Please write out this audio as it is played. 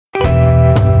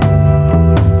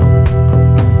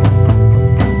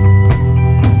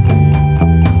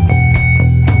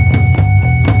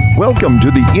Welcome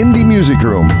to the Indie Music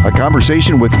Room, a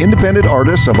conversation with independent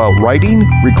artists about writing,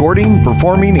 recording,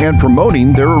 performing, and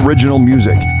promoting their original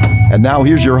music. And now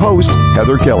here's your host,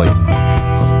 Heather Kelly.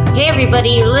 Hey everybody,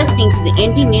 you're listening to the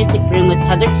Indie Music Room with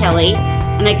Heather Kelly,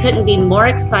 and I couldn't be more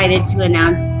excited to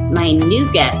announce my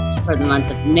new guest for the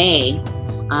month of May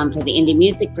for the Indie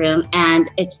Music Room. And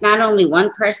it's not only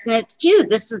one person, it's two.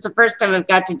 This is the first time I've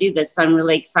got to do this, so I'm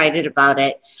really excited about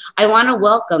it. I want to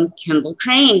welcome Kimball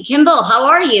Crane. Kimball, how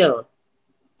are you?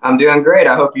 I'm doing great.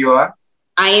 I hope you are.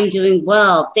 I am doing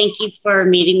well. Thank you for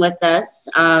meeting with us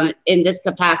in this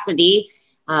capacity.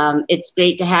 It's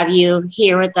great to have you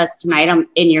here with us tonight. And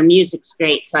your music's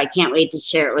great, so I can't wait to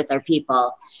share it with our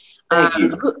people. Thank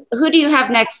you. Who do you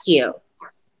have next to you?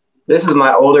 This is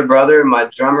my older brother, my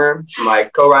drummer,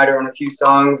 my co-writer on a few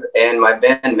songs, and my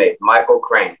bandmate, Michael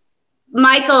Crane.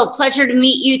 Michael, pleasure to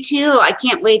meet you too. I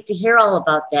can't wait to hear all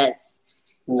about this.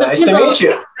 Nice to meet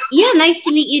you. Yeah, nice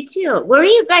to meet you too. Where are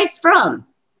you guys from?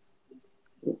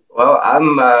 Well,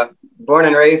 I'm born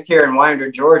and raised here in Winder,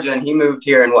 Georgia, and he moved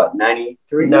here in what,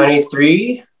 93?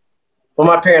 93? Well,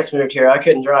 my parents moved here. I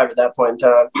couldn't drive at that point in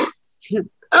time.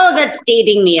 Oh, that's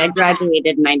dating me. I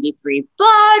graduated in 93.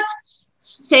 But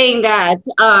saying that,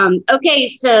 okay,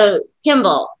 so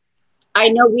Kimball, I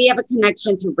know we have a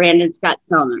connection through Brandon Scott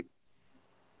Sellner.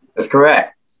 That's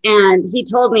correct. And he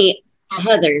told me,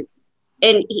 Heather,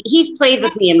 and he's played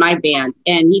with me in my band,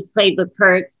 and he's played with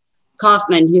Kurt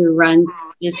Kaufman, who runs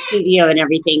the studio and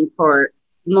everything for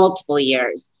multiple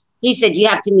years. He said, you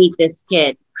have to meet this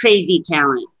kid, crazy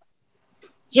talent.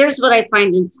 Here's what I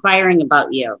find inspiring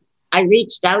about you. I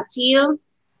reached out to you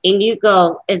and you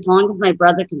go, as long as my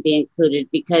brother can be included,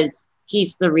 because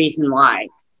he's the reason why.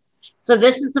 So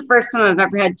this is the first time I've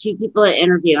ever had two people at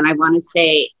interview, and I want to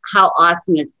say, how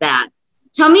awesome is that?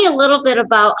 Tell me a little bit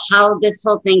about how this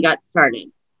whole thing got started.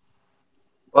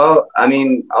 Well, I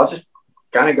mean, I'll just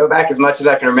kind of go back as much as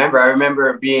I can remember. I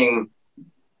remember being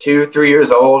 2-3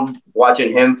 years old,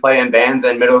 watching him play in bands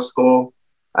in middle school.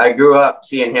 I grew up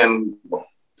seeing him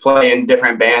play in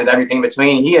different bands, everything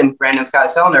between. He and Brandon Scott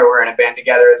Sellner were in a band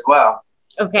together as well.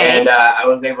 Okay. And I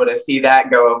was able to see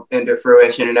that go into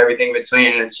fruition and everything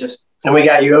between. And it's just. And we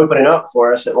got you opening up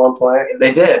for us at one point.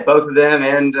 They did. Both of them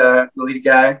and the lead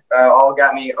guy all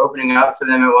got me opening up for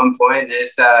them at one point.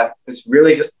 And it's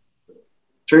really just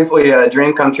truthfully a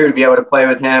dream come true to be able to play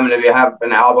with him and to have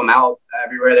an album out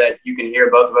everywhere that you can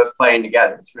hear both of us playing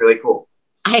together. It's really cool.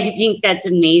 I think that's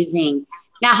amazing.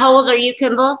 Now, how old are you,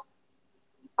 Kimball?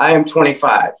 I am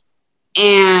 25.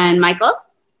 And Michael?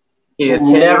 He is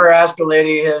 10. Never ask a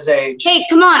lady his age. Hey,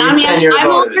 come on.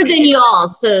 I'm older than you all,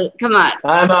 so come on.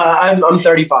 I'm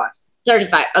 35.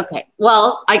 35. Okay.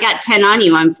 Well, I got 10 on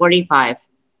you. I'm 45.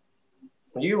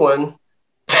 You won.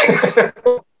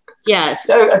 Yes.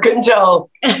 I couldn't tell.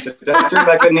 That's true.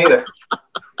 I couldn't either.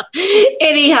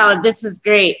 Anyhow, this is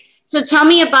great. So tell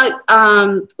me about,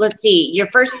 let's see, your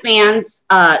first band's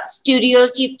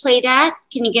studios you've played at.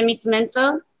 Can you give me some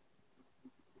info?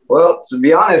 Well, to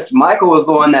be honest, Michael was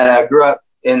the one that grew up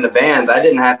in the bands. I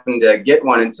didn't happen to get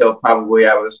one until probably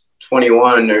I was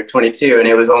 21 or 22, and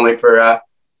it was only for a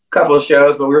couple of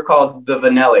shows, but we were called the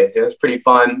Vanellis. It was pretty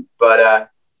fun, but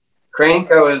Crane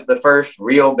Co. is the first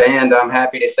real band I'm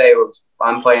happy to say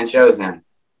I'm playing shows in.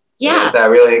 Yeah. It's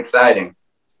really exciting.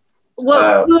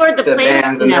 Well, who are the players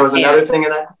in that there was band? another thing in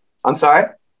that. I'm sorry?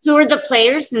 Who are the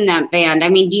players in that band? I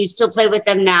mean, do you still play with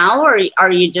them now, or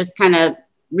are you just kind of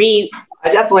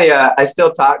I definitely, I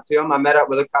still talk to them. I met up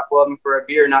with a couple of them for a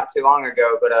beer not too long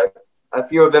ago, but a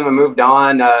few of them have moved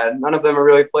on. None of them are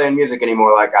really playing music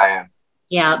anymore like I am.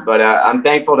 Yeah. But I'm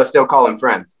thankful to still call them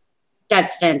friends.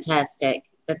 That's fantastic.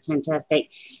 That's fantastic.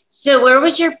 So where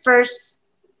was your first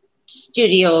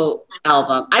studio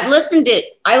album? I listened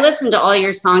to all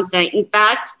your songs. In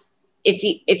fact,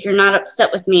 if you're not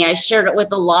upset with me, I shared it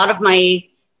with a lot of my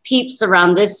peeps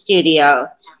around this studio,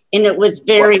 and it was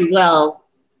very well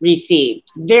received.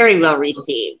 Very well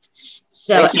received.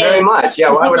 So thank you very much. Yeah,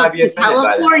 why would I be offended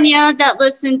California that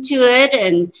listened to it,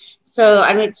 and so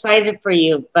I'm excited for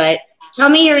you. But tell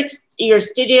me your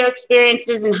studio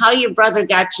experiences and how your brother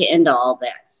got you into all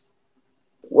this.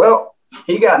 Well,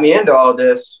 he got me into all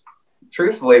this,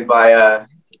 truthfully, by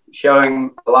showing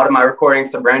a lot of my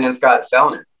recordings to Brandon Scott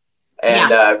Sellner.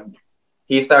 And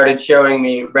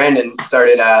Brandon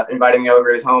started inviting me over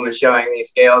to his home and showing me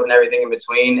scales and everything in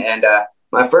between. And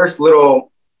my first little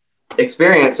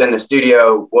experience in the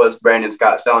studio was Brandon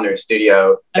Scott Sellner's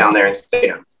studio down there in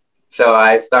Statham. So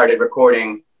I started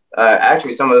recording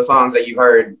actually some of the songs that you've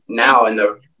heard now in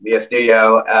the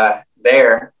studio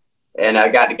there. And I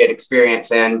got to get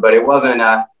experience in, but it wasn't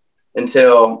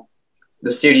until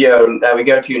the studio that we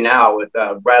go to now with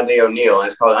Bradley O'Neill, and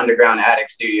it's called Underground Attic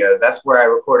Studios. That's where I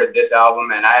recorded this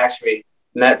album, and I actually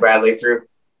met Bradley through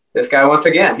this guy once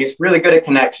again. He's really good at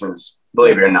connections,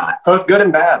 believe it or not. Both good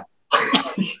and bad.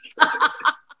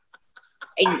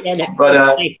 I get it.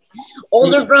 But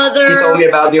older brother. He told me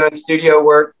about doing studio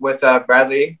work with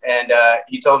Bradley, and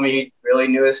he told me he really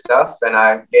knew his stuff, and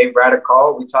I gave Brad a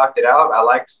call. We talked it out. I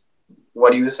liked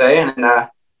what he was saying, and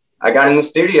I got in the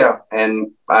studio,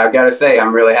 and I've got to say,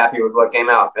 I'm really happy with what came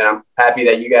out, and I'm happy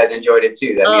that you guys enjoyed it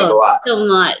too. That means a lot.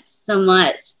 So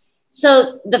much.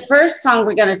 So the first song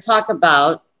we're going to talk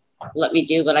about, Let Me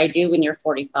Do What I Do When You're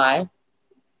 45,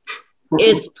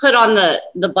 is put on the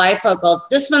bifocals.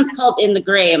 This one's called In the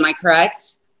Gray. Am I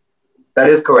correct? That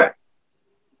is correct.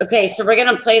 Okay, so we're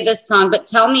going to play this song, but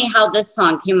tell me how this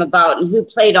song came about and who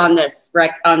played on this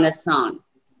song.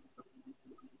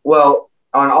 Well,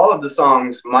 on all of the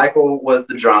songs, Michael was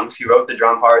the drums. He wrote the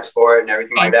drum parts for it and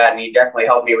everything like that, and he definitely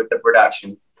helped me with the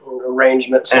production.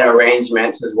 Arrangements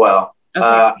as well.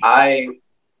 Okay. I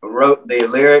wrote the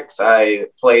lyrics. I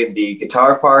played the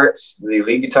guitar parts, the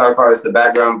lead guitar parts, the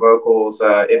background vocals.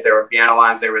 If there were piano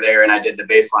lines, they were there, and I did the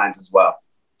bass lines as well.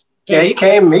 Yeah, he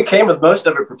came with most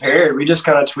of it prepared. We just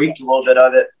kind of tweaked a little bit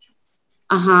of it.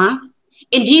 Uh-huh.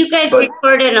 And do you guys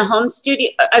record in a home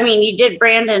studio? I mean, you did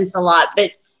Brandon's a lot,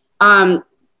 but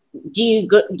do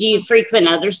you frequent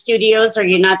other studios? Are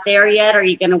you not there yet? Are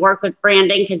you going to work with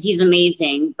Brandon? Because he's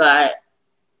amazing, but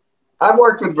I've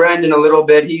worked with Brandon a little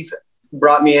bit. He's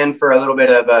brought me in for a little bit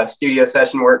of studio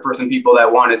session work for some people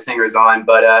that wanted singers on,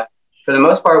 but for the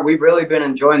most part, we've really been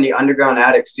enjoying the Underground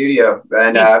Attic studio,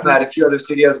 and I've had a few other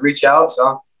studios reach out.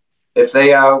 So if they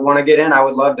want to get in, I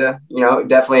would love to,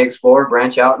 definitely explore,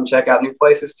 branch out, and check out new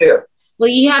places too. Well,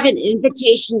 you have an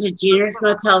invitation to Junior's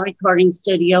Motel Recording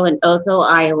Studio in Otho,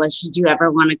 Iowa, should you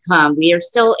ever want to come. We are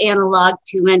still analog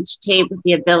 2-inch tape with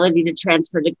the ability to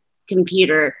transfer to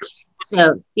computer.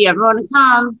 So if you ever want to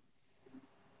come.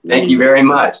 Thank you very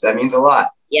much. That means a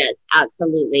lot. Yes,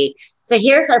 absolutely. So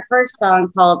here's our first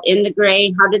song called In the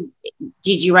Gray. How did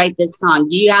you write this song?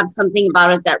 Do you have something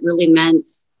about it that really meant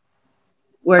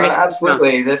where it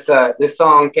absolutely. This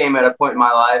song came at a point in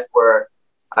my life where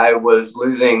I was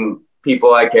losing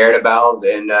people I cared about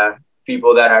and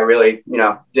people that I really,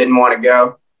 didn't want to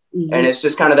go. Mm-hmm. And it's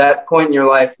just kind of that point in your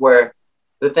life where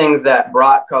the things that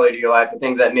brought color to your life, the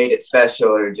things that made it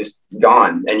special are just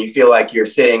gone. And you feel like you're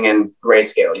sitting in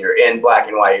grayscale. You're in black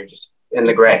and white. You're just in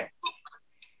the gray.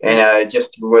 And it just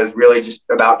was really just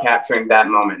about capturing that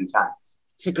moment in time.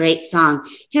 It's a great song.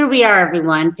 Here we are,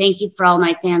 everyone. Thank you for all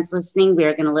my fans listening. We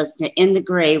are going to listen to In the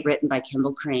Gray, written by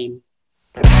Kimball Crane.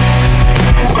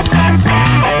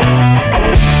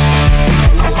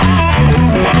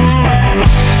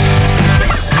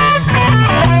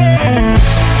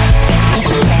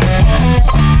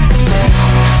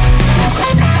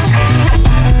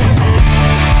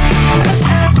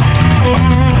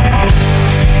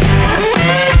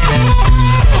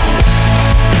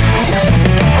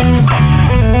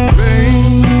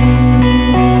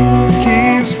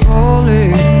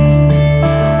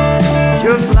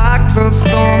 A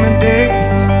stormy day,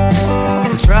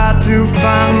 I tried to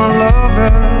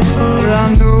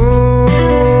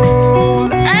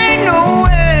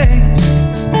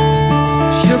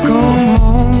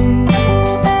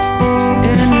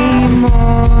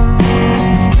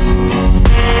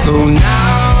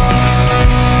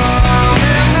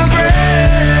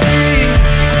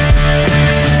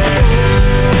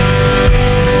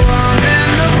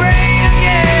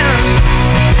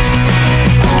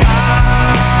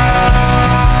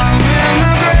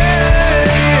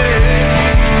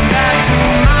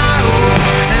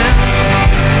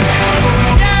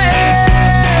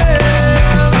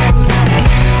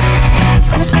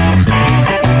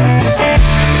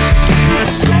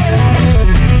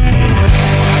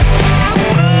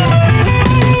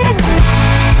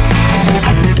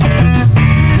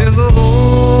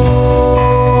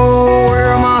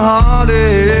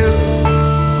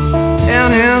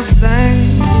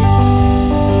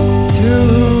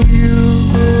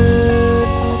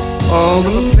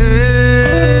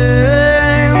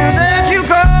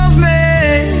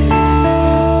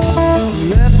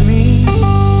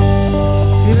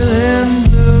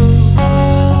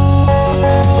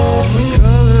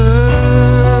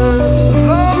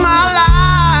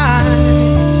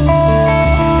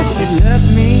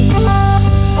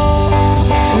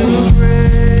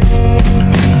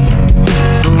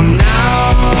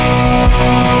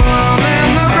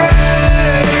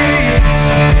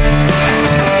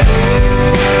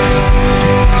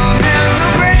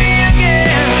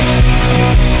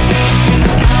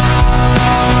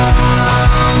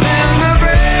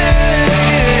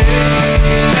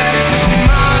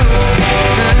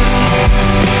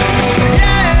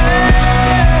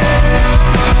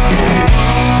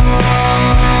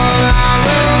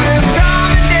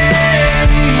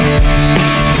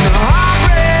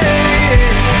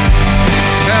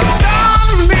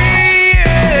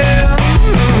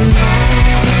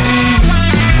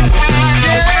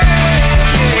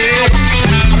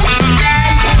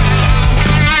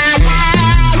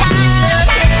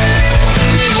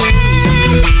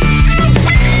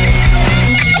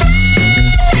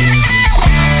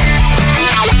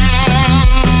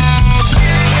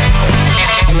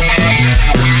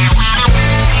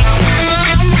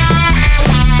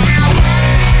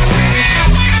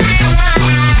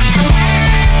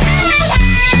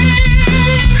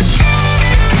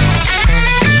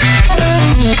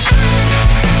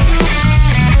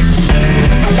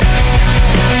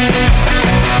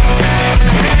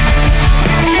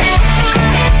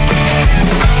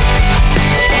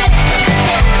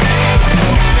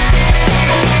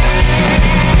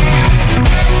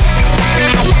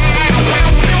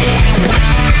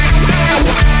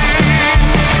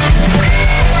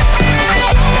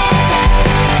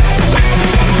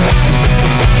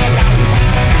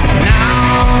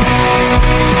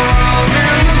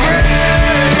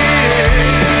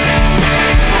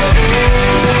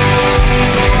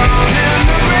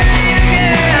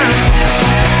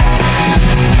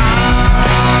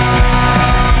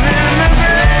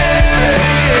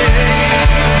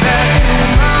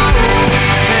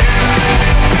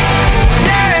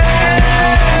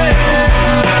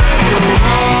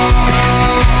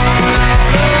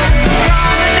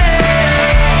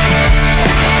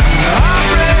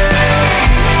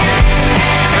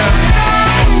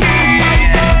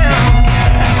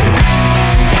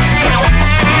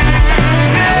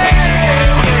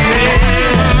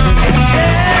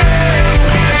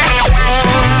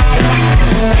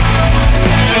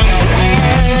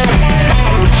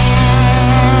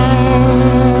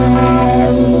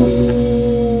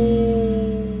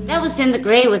in the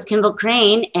Gray with Kimball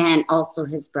Crane and also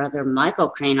his brother Michael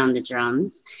Crane on the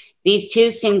drums. These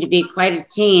two seem to be quite a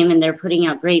team, and they're putting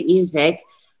out great music.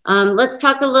 Let's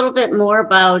talk a little bit more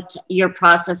about your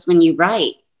process when you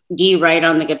write. Do you write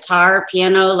on the guitar,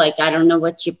 piano? Like, I don't know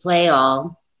what you play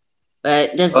all,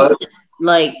 but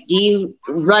do you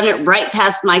run it right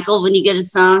past Michael when you get a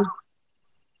song?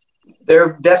 There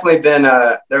have definitely been,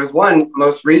 there was one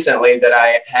most recently that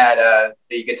I had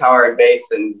the guitar and bass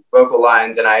and vocal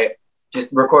lines, and I just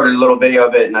recorded a little video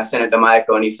of it and I sent it to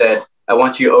Michael, and he said, I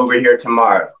want you over here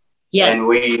tomorrow. Yeah. And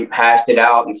we hashed it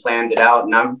out and slammed it out,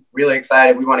 and I'm really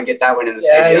excited. We want to get that one in the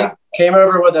studio. He came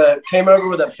over with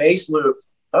a bass loop.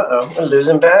 I'm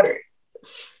losing battery.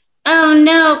 Oh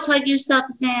no! Plug yourself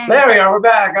in. There we are. We're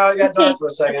back. I got done for a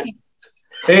second.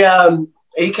 Okay.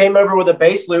 He came over with a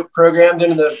bass loop programmed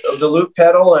into the loop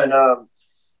pedal, and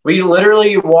we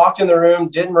literally walked in the room,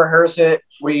 didn't rehearse it.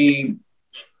 We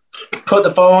put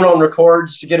the phone on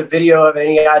records to get a video of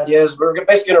any ideas. We were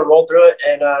basically going to roll through it,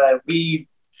 and we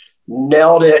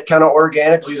nailed it kind of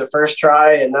organically the first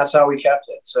try, and that's how we kept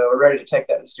it. So we're ready to take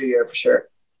that in the studio for sure.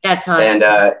 That's awesome.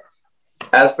 And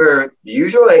as for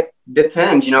usually, it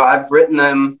depends. You know, I've written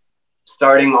them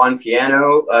starting on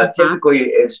piano. Typically,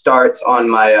 it starts on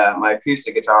my my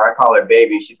acoustic guitar. I call her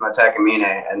Baby. She's my Takamine,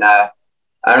 and I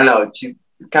don't know. She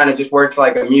kind of just works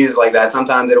like a muse like that.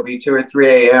 Sometimes it'll be 2 or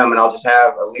 3 a.m. and I'll just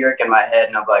have a lyric in my head,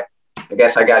 and I'm like, I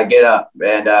guess I got to get up,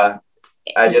 and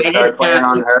I just start playing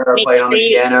on her or playing on the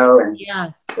piano, and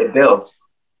it builds.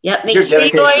 Yep, make sure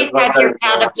you always have your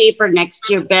pad of paper next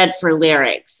to your bed for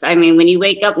lyrics. I mean, when you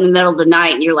wake up in the middle of the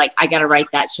night and you're like, I got to write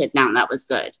that shit down. That was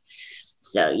good.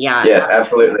 So, yeah. Yes,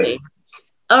 absolutely.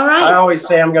 All right. I always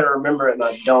say I'm going to remember it, and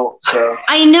I don't. So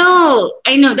I know.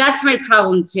 That's my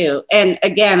problem, too. And,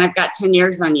 again, I've got 10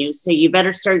 years on you, so you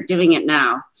better start doing it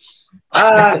now.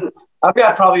 I've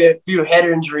got probably a few head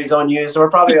injuries on you, so we're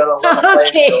probably on a level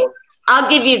playing field. I'll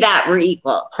give you that. We're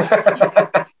equal.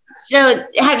 So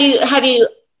have you,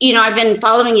 I've been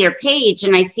following your page,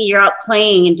 and I see you're out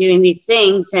playing and doing these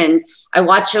things, and I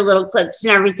watch your little clips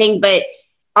and everything, but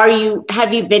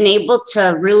have you been able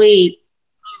to really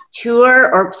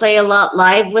tour or play a lot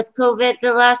live with COVID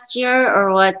the last year,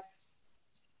 or what's?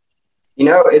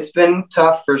 It's been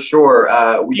tough for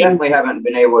sure. We definitely haven't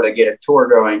been able to get a tour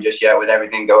going just yet with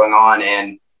everything going on,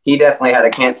 and he definitely had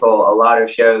to cancel a lot of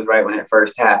shows right when it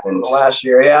first happened. Last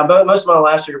year, yeah, but most of my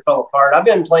last year fell apart. I've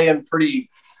been playing pretty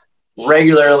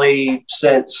regularly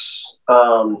since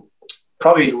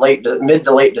probably mid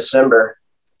to late December.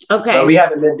 Okay. So we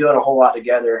haven't been doing a whole lot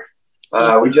together.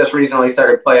 We just recently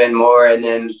started playing more, and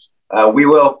then we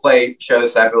will play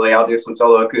shows separately. I'll do some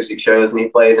solo acoustic shows, and he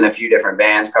plays in a few different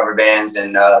bands, cover bands,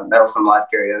 and some live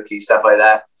karaoke, stuff like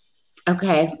that.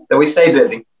 Okay. So we stay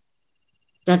busy.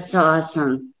 That's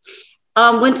awesome.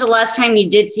 When's the last time you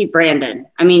did see Brandon?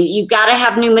 I mean, you got to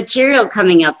have new material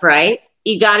coming up, right?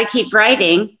 You got to keep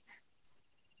writing.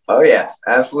 Oh, yes,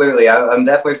 absolutely. I'm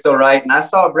definitely still writing. I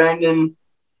saw Brandon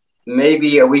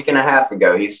maybe a week and a half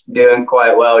ago. He's doing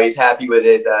quite well. He's happy with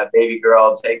his baby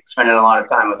girl, spending a lot of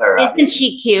time with her. Isn't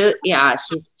she cute? Yeah,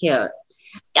 she's cute.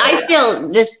 I feel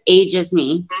this ages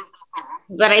me,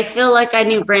 but I feel like I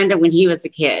knew Brandon when he was a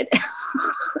kid,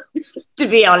 to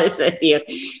be honest with you.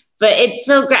 But it's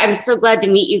so great. I'm so glad to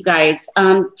meet you guys.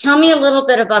 Tell me a little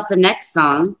bit about the next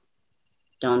song.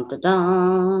 Dun, dun,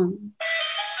 dun.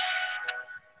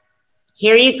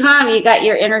 Here you come. You got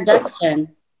your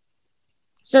introduction.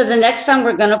 So the next song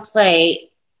we're going to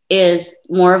play is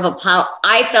more of a power.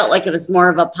 I felt like it was more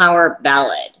of a power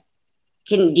ballad.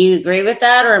 Do you agree with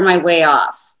that, or am I way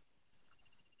off?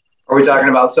 Are we talking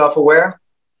about Self-Aware?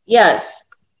 Yes.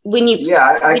 I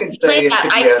can say that,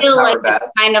 I feel like it's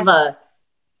kind of a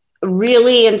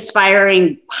really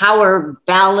inspiring power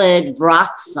ballad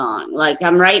rock song. Like,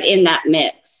 I'm right in that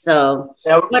mix. So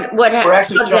we're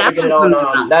actually trying to get it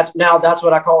on. That's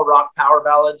what I call rock power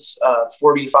ballads.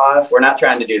 45. We're not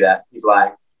trying to do that. He's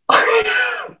lying.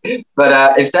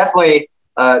 But it's definitely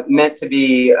meant to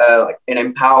be like an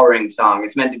empowering song.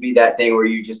 It's meant to be that thing where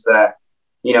you just I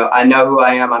know who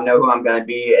I am. I know who I'm going to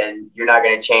be, and you're not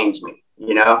going to change me.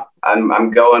 I'm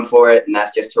going for it, and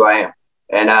that's just who I am.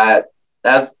 And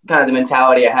that's kind of the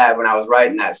mentality I had when I was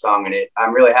writing that song, and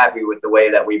I'm really happy with the way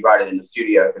that we brought it in the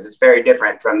studio, because it's very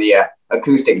different from the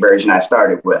acoustic version I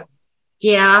started with.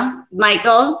 Yeah,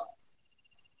 Michael,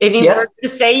 any words to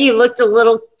say? You looked a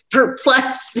little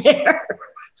perplexed there.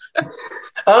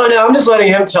 Oh no, I'm just letting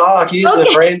him talk. He's the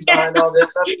brains behind all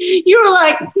this stuff. You were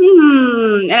like,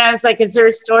 and I was like, is there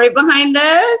a story behind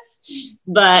this?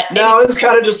 But no, I was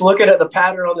kind of just looking at the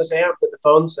pattern on this amp that the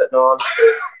phone's sitting on.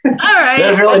 All right.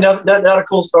 There's really not a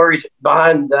cool story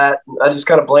behind that. I just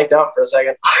kind of blanked out for a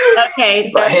second.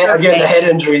 Okay. I'm getting the head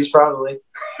injuries probably.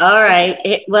 All right.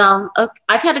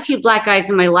 I've had a few black eyes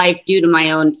in my life due to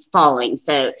my own falling.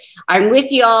 So I'm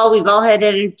with you all. We've all had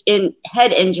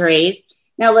head injuries.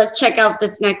 Now let's check out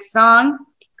this next song.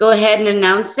 Go ahead and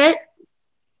announce it.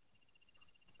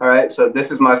 All right. So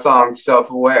this is my song,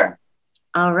 Self-Aware.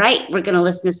 All right. We're going to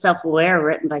listen to Self-Aware,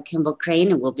 written by Kimball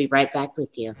Crane, and we'll be right back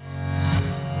with you.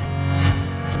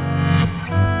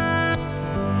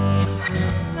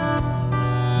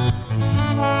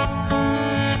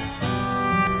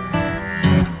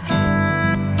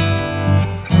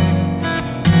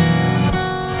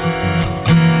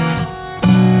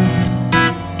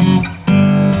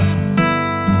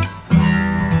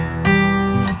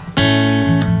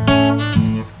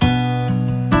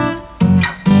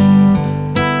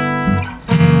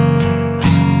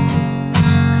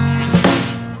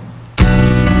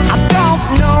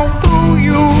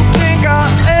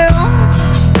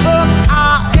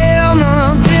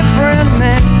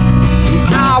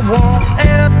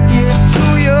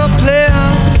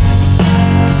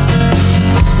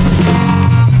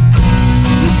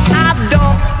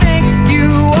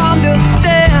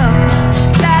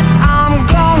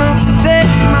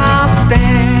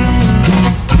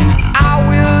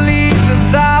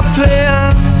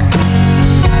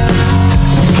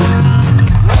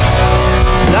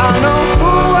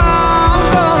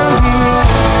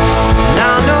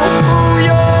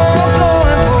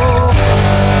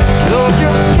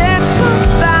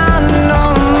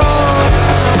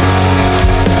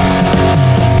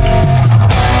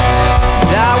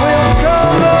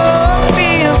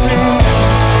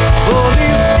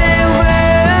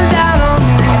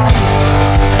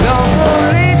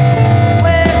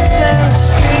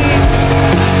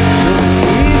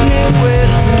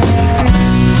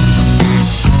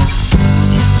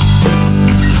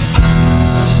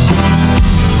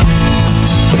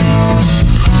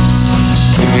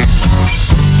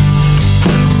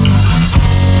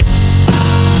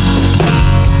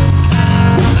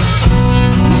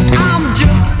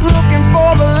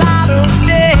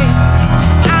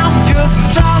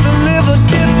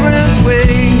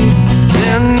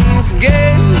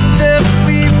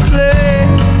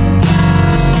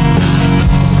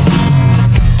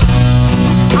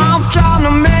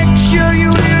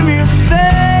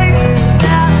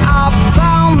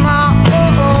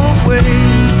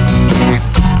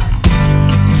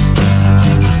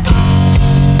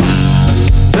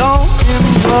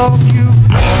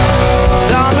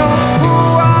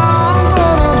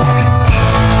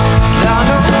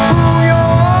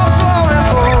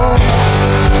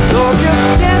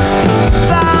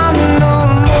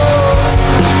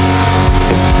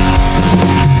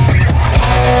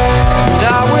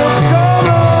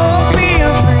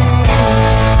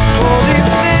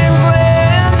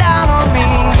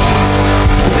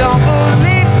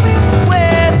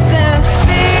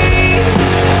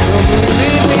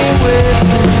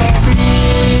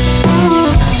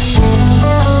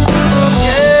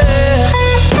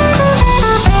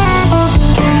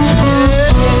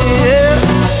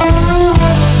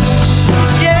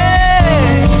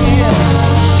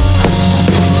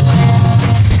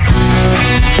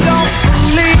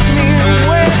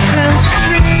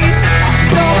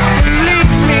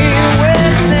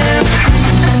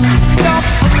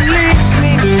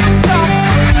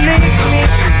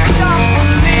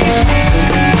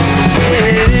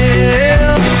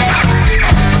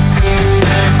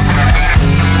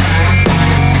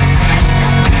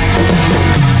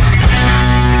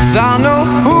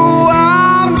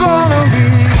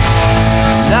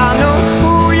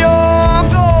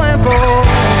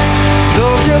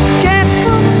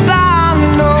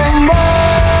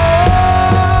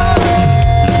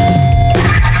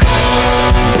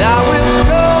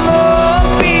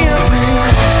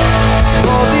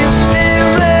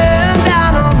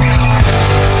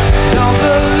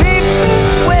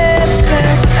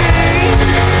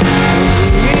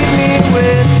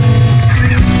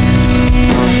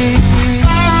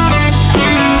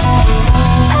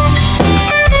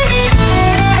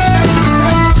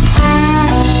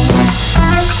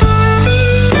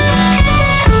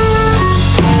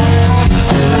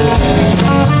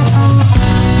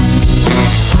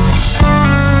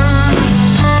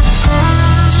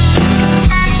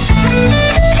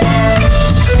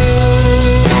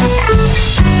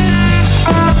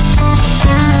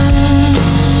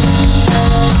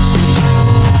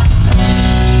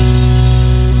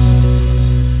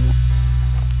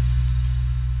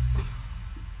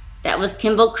 was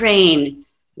Kimball Crane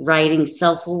writing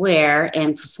Self-Aware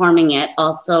and performing it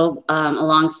also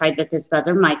alongside with his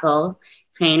brother, Michael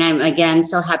Crane. I'm again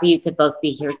so happy you could both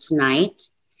be here tonight.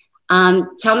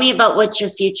 Tell me about what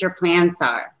your future plans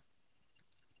are.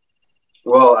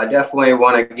 Well, I definitely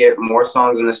want to get more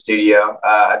songs in the studio.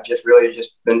 I've just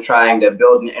been trying to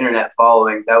build an internet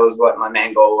following. That was what my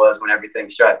main goal was when everything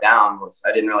shut down.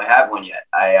 I didn't really have one yet.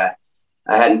 I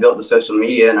hadn't built the social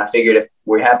media, and I figured if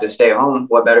we have to stay home,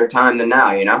 what better time than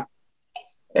now, you know?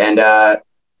 And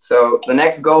so the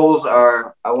next goals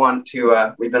are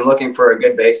we've been looking for a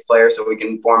good bass player so we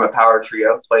can form a power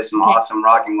trio, play some awesome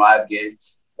rocking live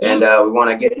gigs. And we want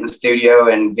to get in the studio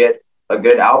and get a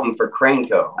good album for Crane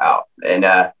Co. out and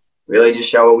really just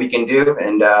show what we can do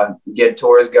and get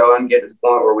tours going, get to the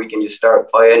point where we can just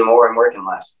start playing more and working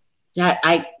less.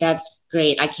 That's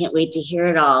great. I can't wait to hear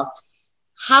it all.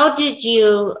 How did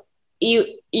you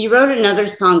wrote another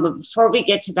song, but before we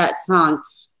get to that song,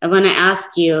 I want to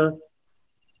ask you,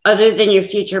 other than your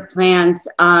future plans,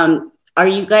 are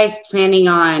you guys planning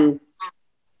on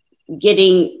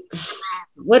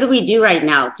what do we do right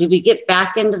now? Do we get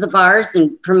back into the bars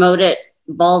and promote it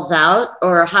balls out?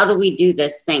 Or how do we do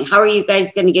this thing? How are you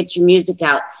guys going to get your music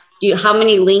out? How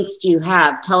many links do you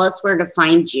have? Tell us where to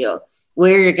find you,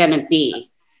 where you're going to be.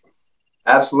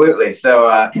 Absolutely.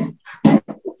 So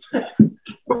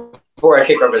before I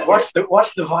kick over, watch the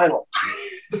vinyl.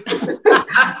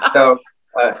 So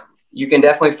you can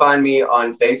definitely find me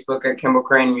on Facebook at Kimball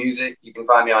Crane Music. You can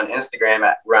find me on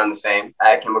Instagram around the same,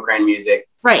 at Kimball Crane Music.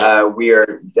 Right. We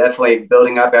are definitely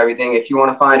building up everything. If you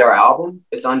want to find our album,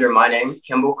 it's under my name,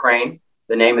 Kimball Crane.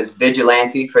 The name is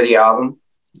Vigilante for the album.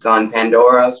 It's on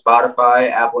Pandora,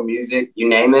 Spotify, Apple Music, you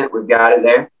name it. We've got it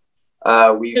there.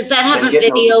 Does that have a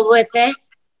video with it?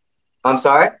 I'm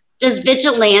sorry? Does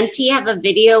Vigilante have a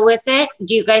video with it?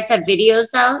 Do you guys have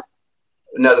videos out?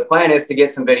 No, the plan is to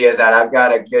get some videos out. I've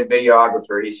got a good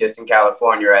videographer. He's just in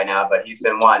California right now, but he's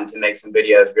been wanting to make some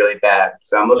videos really bad.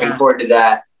 So I'm looking forward to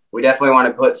that. We definitely want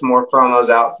to put some more promos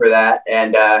out for that.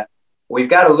 And we've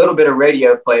got a little bit of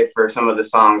radio play for some of the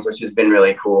songs, which has been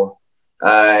really cool.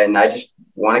 And I just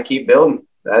want to keep building.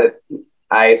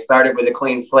 I started with a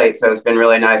clean slate, so it's been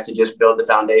really nice to just build the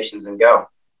foundations and go.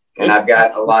 And I've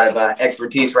got a lot of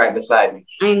expertise right beside me.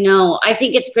 I know. I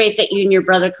think it's great that you and your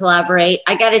brother collaborate.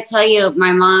 I got to tell you,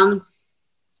 my mom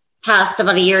passed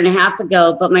about 1.5 years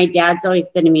ago, but my dad's always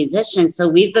been a musician. So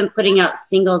we've been putting out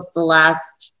singles the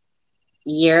last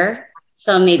year.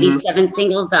 So maybe 7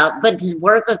 singles out. But to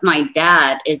work with my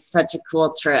dad is such a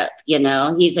cool trip. You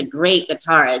know, he's a great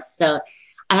guitarist. So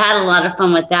I had a lot of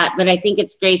fun with that. But I think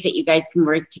it's great that you guys can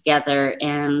work together.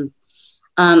 And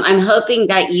I'm hoping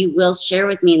that you will share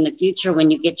with me in the future when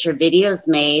you get your videos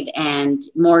made and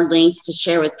more links to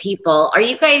share with people. Are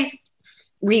you guys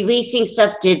releasing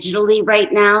stuff digitally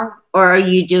right now? Or are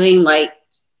you doing like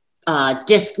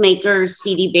disc makers,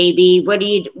 CD Baby?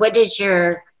 What is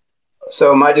your...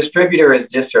 So my distributor is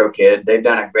DistroKid. They've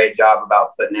done a great job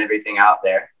about putting everything out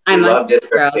there. I love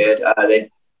DistroKid. They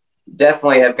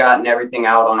definitely have gotten everything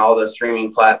out on all the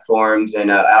streaming platforms and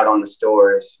out on the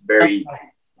stores very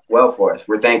well for us.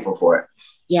 We're thankful for it.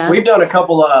 Yeah. We've done a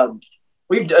couple of,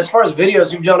 as far as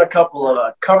videos, we've done a couple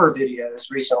of cover videos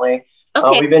recently.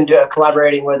 Okay. We've been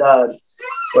collaborating with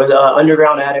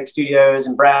Underground Attic Studios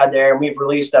and Brad there. And we've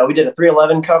released, we did a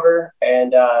 311 cover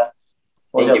and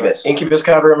Incubus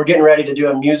cover. And we're getting ready to do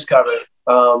a Muse cover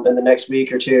in the next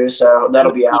week or two. So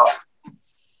that'll be out.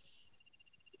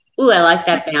 Ooh, I like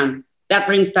that band. That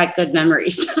brings back good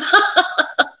memories.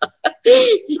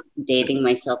 Dating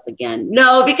myself again.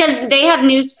 No, because they have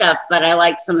new stuff, but I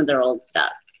like some of their old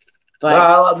stuff.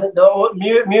 But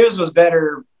Muse was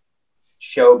better.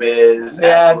 Showbiz.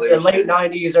 Yeah, late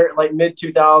 90s or like mid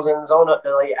 2000s on up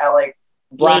to like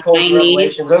Black Holes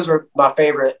Revelations. Those were my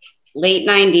favorite. Late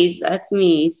 90s. That's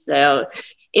me. So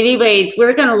anyways,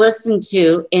 we're going to listen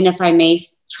to, and if I may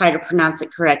try to pronounce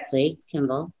it correctly,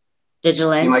 Kimball,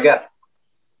 Vigilante. Oh my God.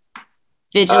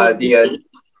 Vigilante.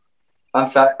 I'm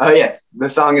sorry. Oh, yes. The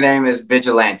song name is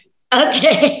Vigilante.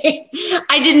 Okay.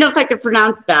 I didn't know if I could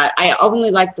pronounce that. I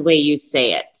only like the way you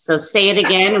say it. So say it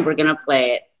again and we're going to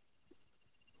play it.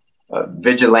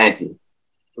 Vigilante.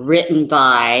 Written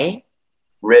by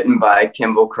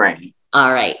Kimball Crane.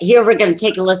 All right. Here we're going to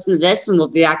take a listen to this and we'll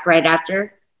be back right after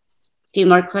a few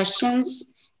more questions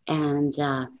and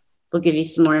we'll give you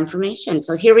some more information.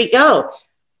 So here we go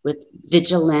with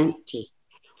Vigilante.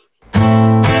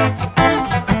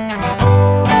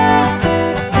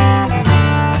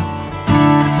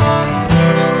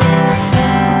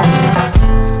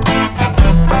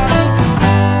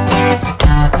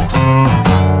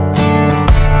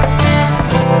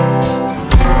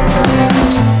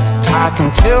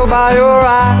 tell by your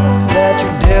eyes that you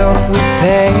dealt with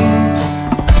pain.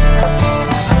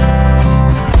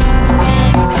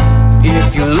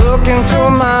 If you look into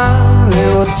mine,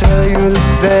 it will tell you the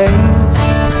same.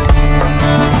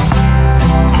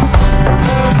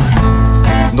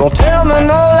 Don't tell me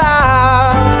no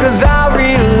lies, 'cause I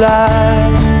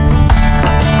realize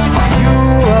you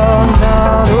are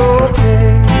not okay.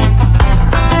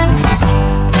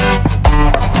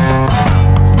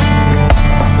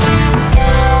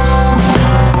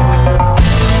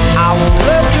 I won't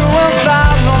let you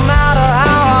inside no matter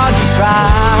how hard you try.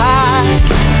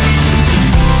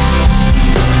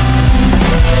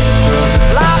 'Cause it's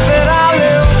life that I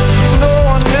live, no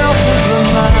one else is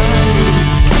mine.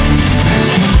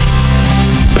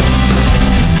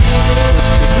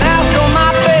 Mask on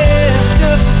my face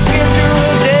just to get through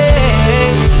the day.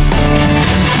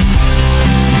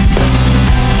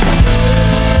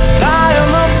 I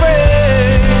am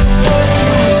afraid what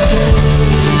you say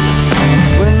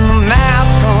when the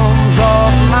mask comes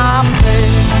off my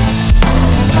face.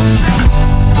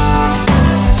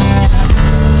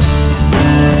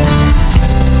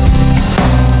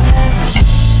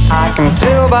 I can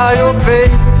tell by your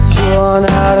face you're on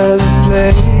out of this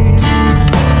place.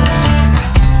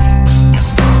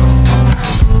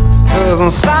 'Cause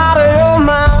inside of your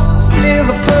mind is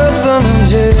a person in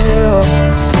jail.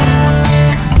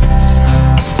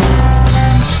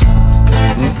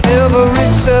 And every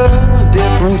cell,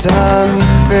 different time you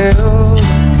feel.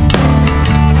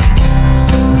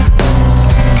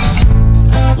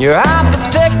 You have to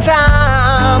take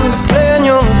time to plan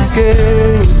your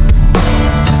escape.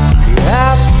 You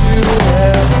have to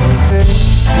have some faith.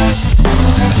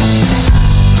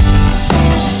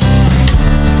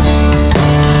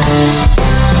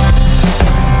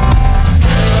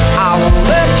 I won't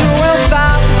let you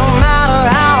inside no matter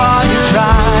how hard you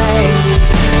try.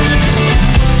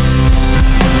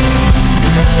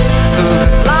 'Cause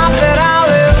it's life that I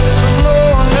live, no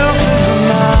one else is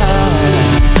mine.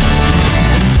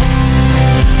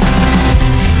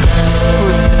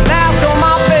 Put a mask on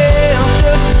my face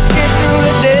just to get through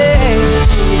the day.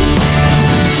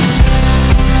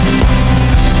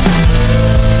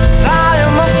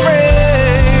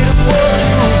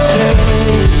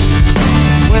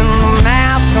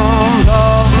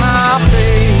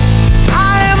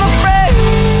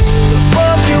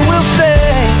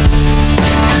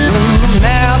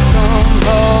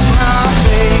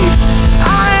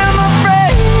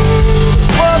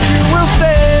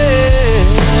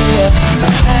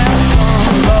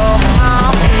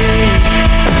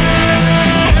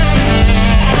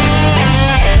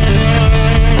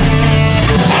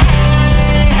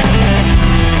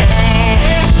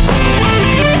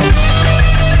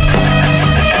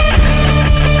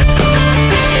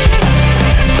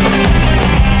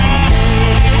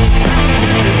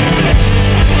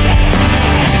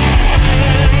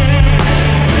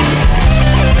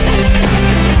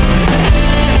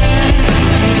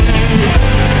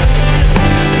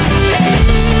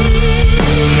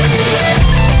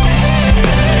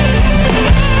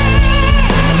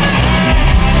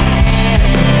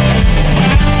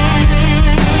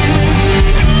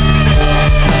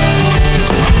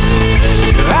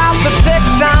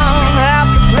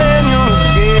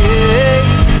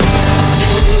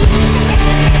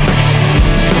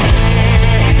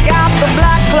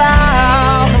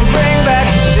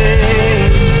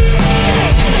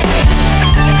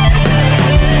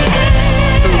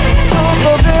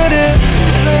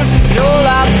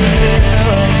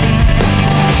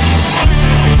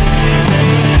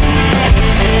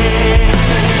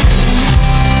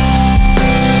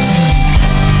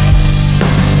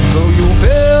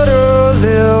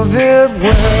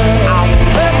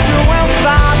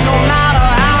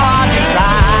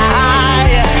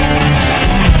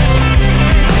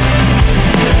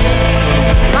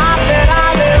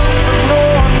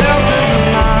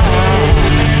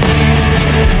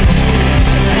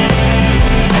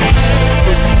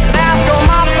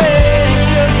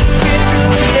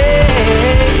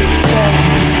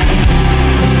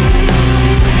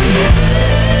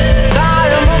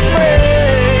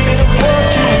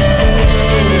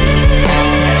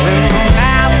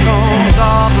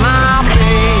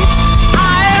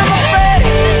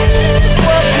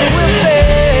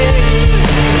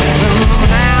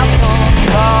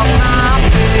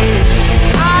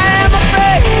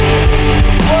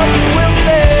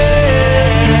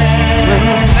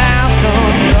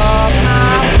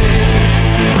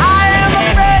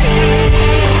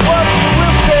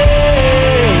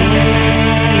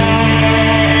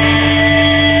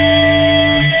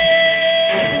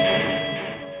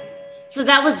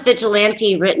 that was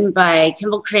Vigilante, written by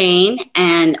Kimball Crane,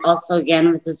 and also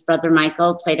again with his brother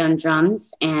Michael, played on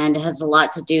drums, and it has a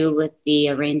lot to do with the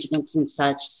arrangements and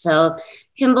such. So,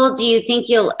 Kimball, do you think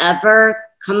you'll ever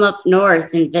come up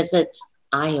north and visit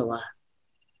Iowa?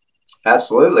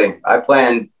 Absolutely.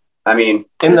 In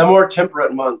the more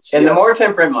temperate months. In the more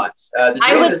temperate months.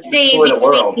 I would say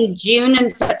between June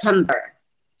and September.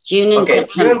 June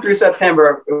through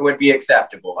September would be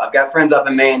acceptable. I've got friends up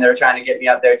in Maine that are trying to get me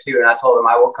up there too, and I told them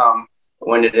I will come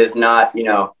when it is not,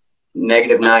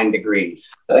 -9 degrees.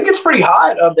 I think it's pretty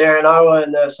hot up there in Iowa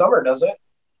in the summer, does it?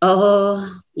 Oh,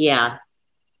 yeah.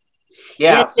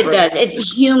 Yeah, yes, it does.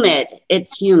 It's humid.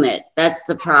 It's humid. That's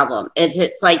the problem.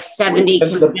 It's like 70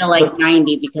 can feel like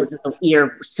 90 because of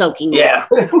you're soaking. Yeah.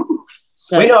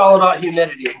 So we know all about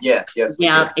humidity. Yes.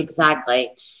 Yeah,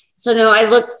 exactly. So no, I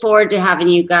look forward to having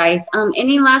you guys.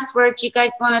 Any last words you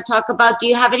guys want to talk about? Do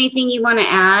you have anything you want to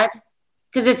add?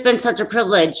 Because it's been such a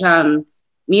privilege.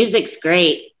 Music's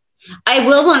great. I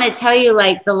will want to tell you,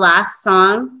 like the last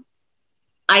song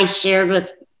I shared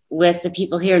with the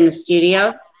people here in the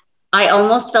studio, I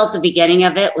almost felt the beginning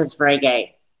of it was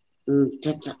reggae.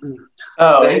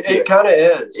 Oh, it kind of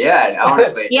is. Yeah,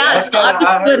 honestly. Yeah, it's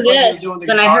not doing this.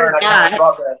 When I heard that.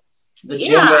 The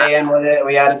djembe in with it,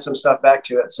 we added some stuff back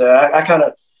to it. So I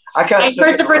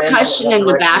heard the percussion in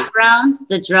the background,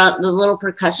 the drum, the little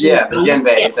percussion. Yeah, the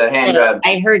djembe, it's a hand drum.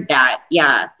 I heard that,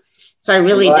 yeah. So I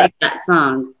really dig that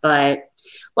song. But,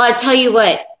 well, I tell you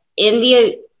what, in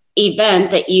the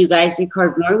event that you guys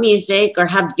record more music or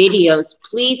have videos,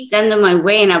 please send them my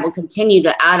way and I will continue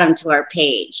to add them to our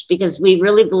page because we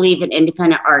really believe in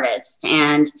independent artists.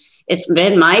 And it's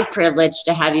been my privilege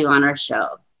to have you on our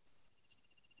show.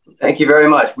 Thank you very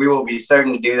much. We will be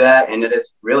certain to do that. And it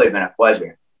has really been a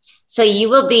pleasure. So you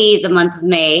will be the month of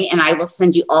May and I will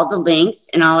send you all the links.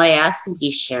 And all I ask is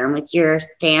you share them with your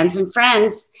fans and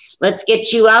friends. Let's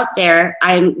get you out there.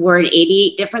 We're in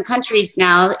 88 different countries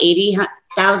now,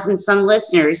 80,000 some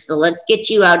listeners. So let's get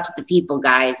you out to the people,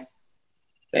 guys.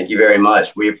 Thank you very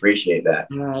much. We appreciate that.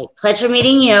 All right. Pleasure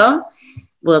meeting you.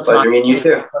 We'll talk. Pleasure meeting you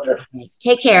too.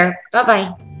 Take care.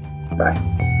 Bye-bye. Bye.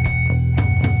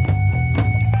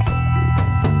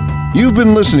 You've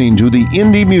been listening to the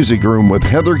Indie Music Room with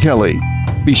Heather Kelly.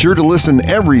 Be sure to listen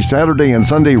every Saturday and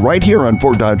Sunday right here on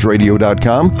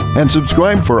FortDodgeRadio.com and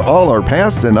subscribe for all our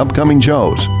past and upcoming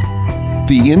shows.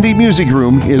 The Indie Music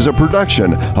Room is a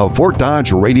production of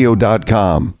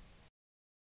FortDodgeRadio.com.